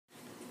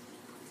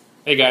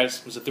Hey guys,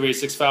 Mr.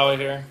 386 Fowler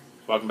here.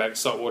 Welcome back to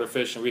Saltwater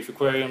Fish and Reef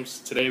Aquariums.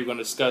 Today we're going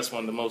to discuss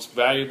one of the most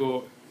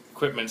valuable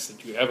equipments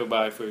that you ever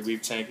buy for a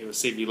reef tank. It will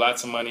save you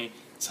lots of money,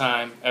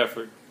 time,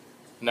 effort,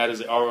 and that is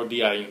the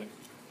RODI unit.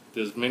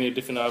 There's many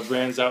different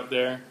brands out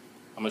there.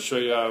 I'm going to show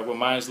you what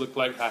mine look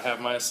like, how I have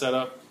mine set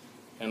up,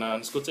 and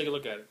let's go take a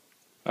look at it.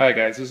 Alright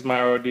guys, this is my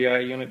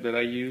RODI unit that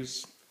I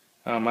use.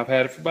 I've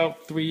had it for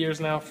about 3 years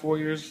now, 4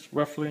 years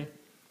roughly,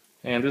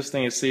 and this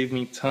thing has saved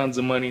me tons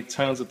of money,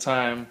 tons of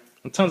time,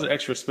 and tons of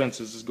extra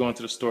expenses just going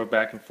to the store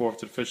back and forth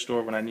to the fish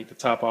store when I need to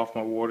top off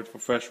my water for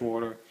fresh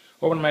water,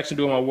 or when I'm actually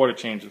doing my water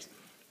changes.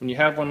 When you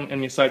have one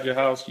inside your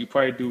house, you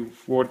probably do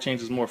water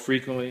changes more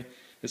frequently.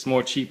 It's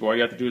more cheap. All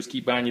you have to do is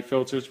keep buying your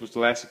filters, which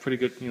lasts pretty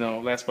good,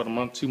 lasts about a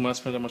month, 2 months,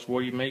 depends on how much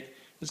water you make.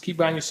 Just keep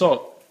buying your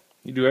salt.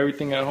 You do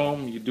everything at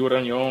home. You do it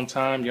on your own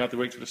time. You don't have to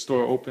wait till the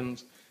store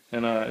opens.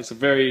 And it's a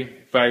very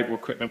valuable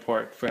equipment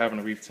part for having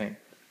a reef tank.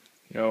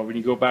 When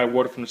you go buy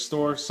water from the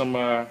store,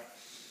 some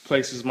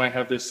places might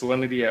have their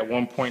salinity at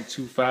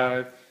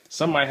 1.25.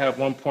 Some might have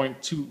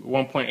 1.2,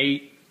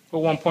 1.8,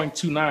 or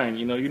 1.29.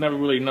 You never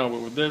really know.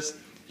 But with this,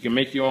 you can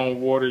make your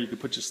own water. You can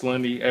put your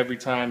salinity every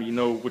time. You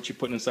know what you're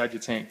putting inside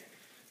your tank.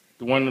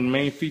 One of the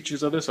main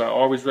features of this, I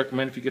always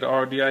recommend if you get an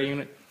RDI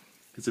unit,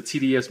 is a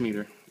TDS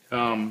meter.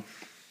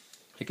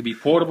 It can be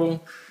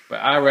portable,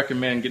 but I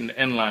recommend getting the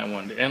inline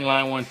one. The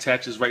inline one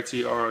attaches right to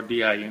your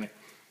RDI unit.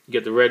 You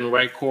get the red and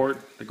white cord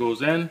that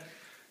goes in,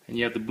 and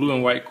you have the blue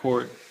and white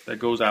cord that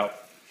goes out.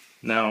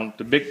 Now,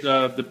 the big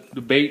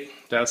debate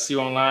that I see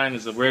online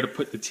is where to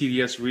put the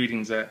TDS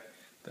readings at.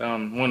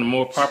 One of the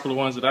more popular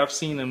ones that I've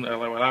seen and a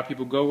lot of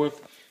people go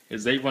with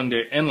is they run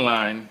their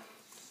inline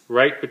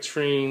right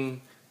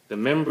between the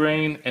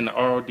membrane and the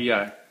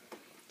RODI.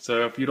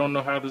 So if you don't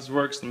know how this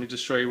works, let me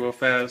just show you real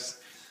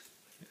fast.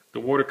 The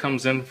water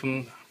comes in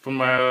from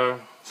my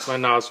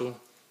nozzle.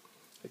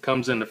 It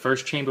comes in the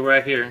first chamber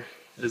right here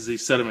is the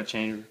sediment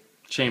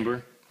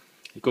chamber.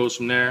 It goes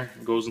from there,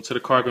 it goes into the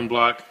carbon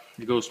block.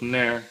 It goes from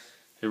there,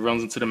 it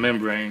runs into the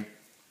membrane.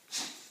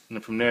 And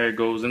then from there it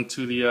goes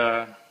into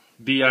the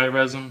DI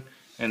resin,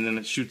 and then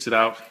it shoots it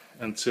out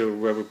into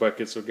whatever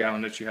buckets or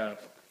gallon that you have.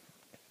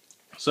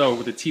 So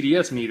with the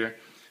TDS meter,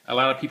 a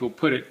lot of people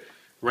put it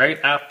right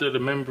after the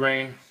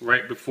membrane,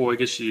 right before it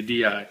gets to your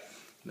DI.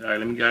 Alright,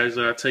 let me guys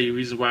tell you the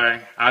reason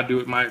why I do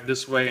it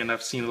this way, and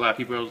I've seen a lot of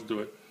people else do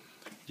it.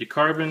 Your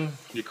carbon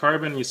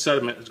and your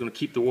sediment is going to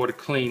keep the water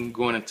clean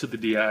going into the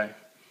DI.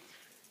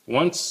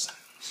 Once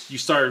you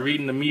start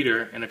reading the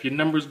meter, and if your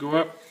numbers go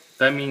up,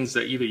 that means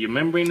that either your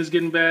membrane is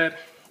getting bad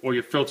or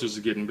your filters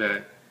are getting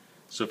bad.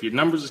 So if your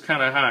numbers is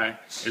kind of high,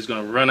 it's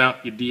going to run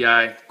out your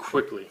DI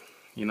quickly.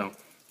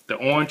 The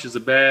orange is a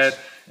bad,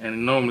 and it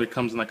normally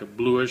comes in like a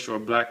bluish or a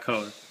black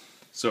color.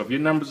 So if your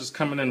numbers is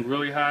coming in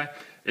really high,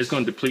 it's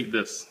going to deplete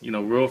this,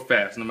 real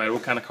fast, no matter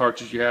what kind of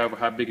cartridge you have or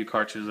how big your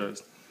cartridge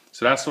is.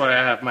 So that's why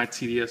I have my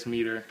TDS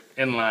meter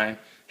inline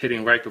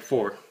hitting right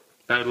before.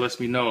 That lets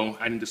me know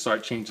I need to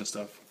start changing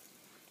stuff.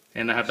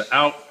 And I have the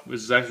out,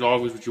 which is actually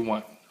always what you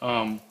want.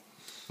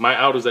 My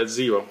out is at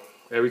 0.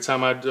 Every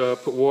time I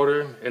put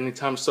water,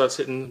 anytime it starts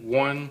hitting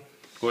 1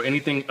 or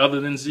anything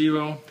other than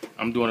 0,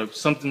 I'm doing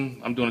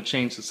something. I'm doing a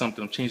change to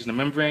something. I'm changing the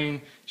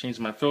membrane,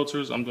 changing my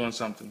filters. I'm doing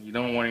something. You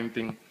don't want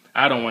anything.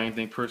 I don't want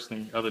anything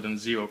personally other than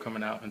 0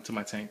 coming out into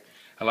my tank.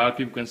 A lot of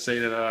people can say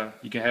that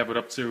you can have it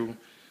up to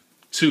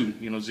 2,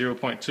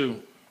 0.2,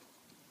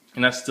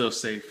 and that's still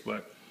safe.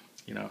 But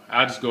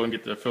I just go and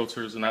get the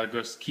filters, and I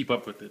just keep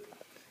up with it.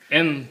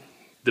 And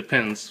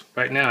depends.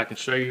 Right now, I can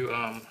show you.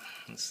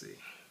 Let's see.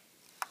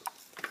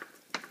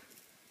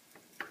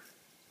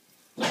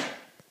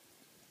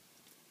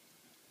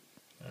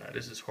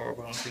 This is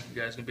horrible. I don't think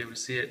you guys can be able to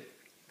see it.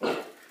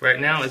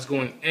 Right now, it's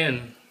going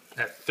in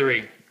at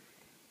 3.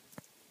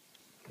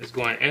 It's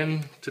going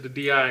in to the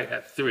DI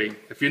at 3.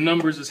 If your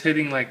numbers is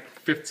hitting like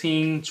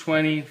 15,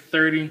 20,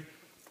 30,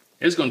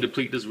 it's going to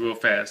deplete this real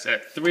fast.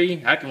 At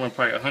 3, I can run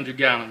probably 100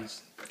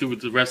 gallons through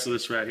the rest of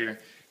this right here,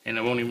 and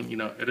it won't even,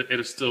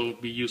 it'll still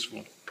be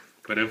useful.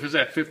 But if it's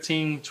at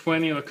 15,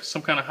 20, or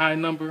some kind of high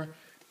number,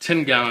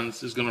 10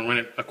 gallons is going to run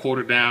it a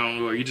quarter down,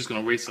 or you're just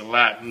going to waste a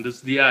lot. And this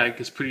DI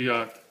gets pretty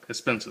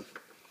expensive.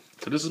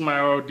 So this is my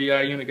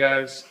RODI unit,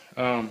 guys.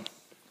 I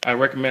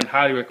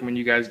highly recommend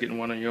you guys getting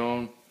one on your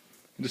own.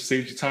 It just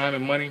saves you time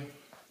and money.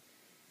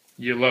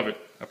 You'll love it.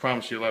 I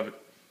promise you'll love it.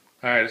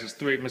 Alright, this is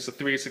Mr.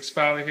 386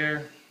 Fowler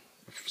here.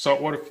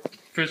 Saltwater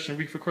Fish and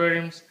Reef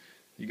Aquariums.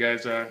 You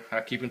guys,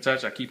 I keep in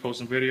touch. I keep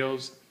posting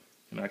videos.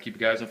 I keep you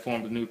guys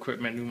informed of new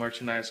equipment, new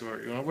merchandise, or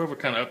whatever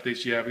kind of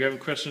updates you have. If you have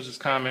any questions, just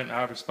comment.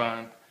 I'll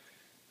respond.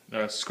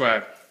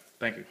 Subscribe.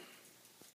 Thank you.